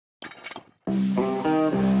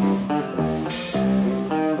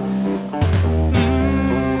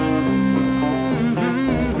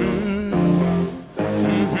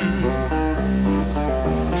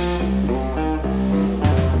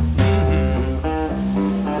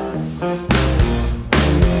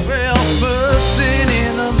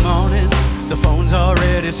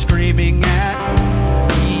Screaming at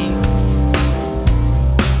me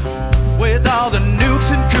with all the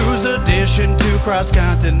nukes and coups addition to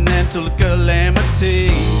cross-continental calamity.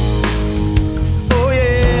 Oh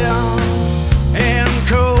yeah, and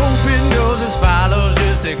coping goes as follows: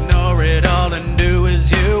 just ignore it all and do as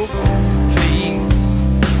you please.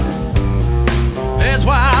 That's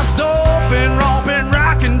why I stop and romp and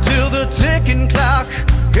rock until the ticking clock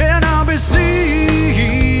cannot be seen.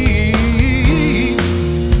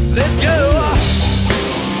 Let's go.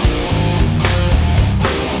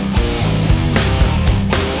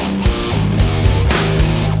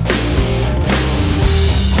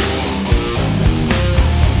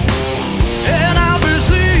 And I'll be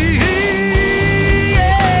seeing,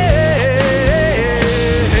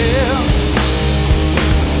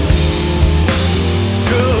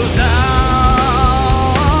 cause I'm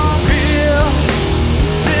here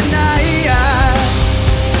tonight.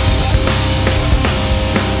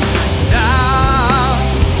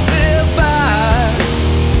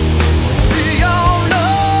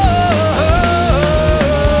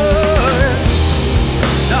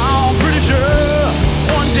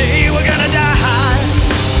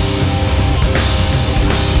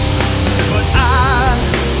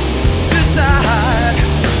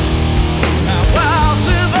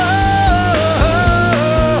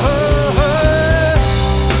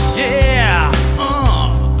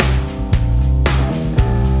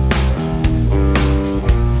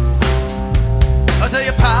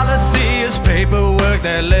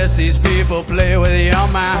 That lets these people play with your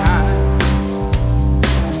mind.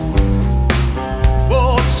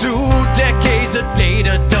 Oh, 2 decades of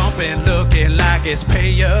data dumping, looking like it's pay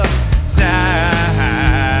your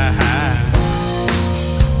time.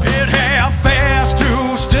 It half-fast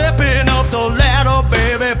two-stepping up the ladder,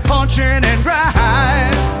 baby, punching and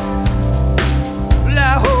grind.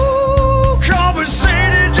 Like, ooh,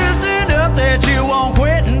 compensated just enough that you won't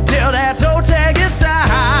quit until that toe tag is signed.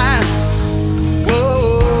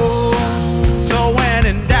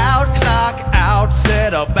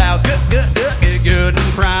 Set about good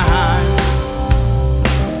and prime.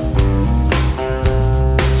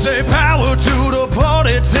 Say power to the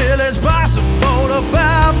party till it's possible to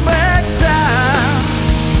buy back time.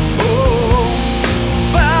 Oh,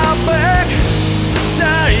 buy back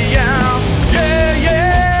time. Yeah, yeah,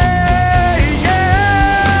 yeah.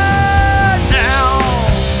 Now,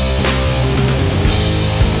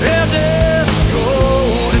 in this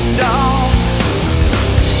golden dawn,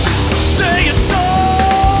 staying so.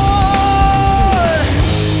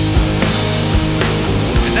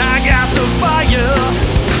 Fire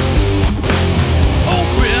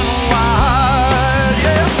open wide,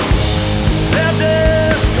 yeah. Let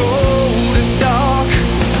this golden dark.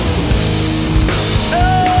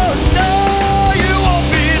 Oh no, you won't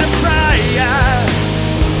be the fire.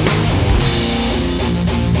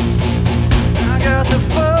 I got the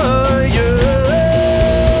fire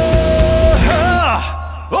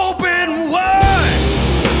open wide.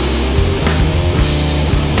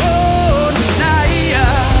 Oh, tonight.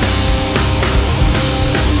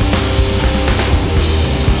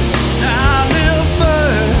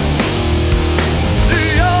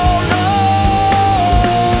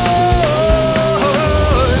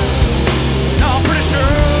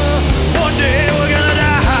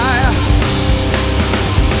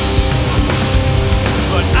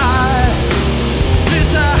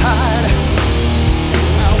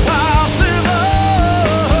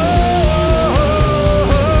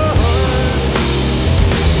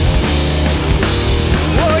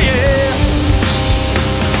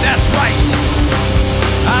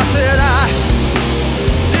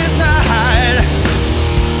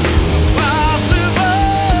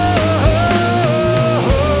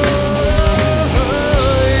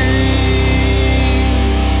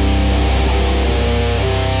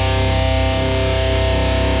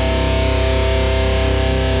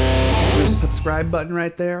 Subscribe button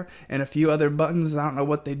right there and a few other buttons. I don't know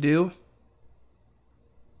what they do.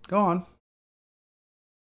 Go on.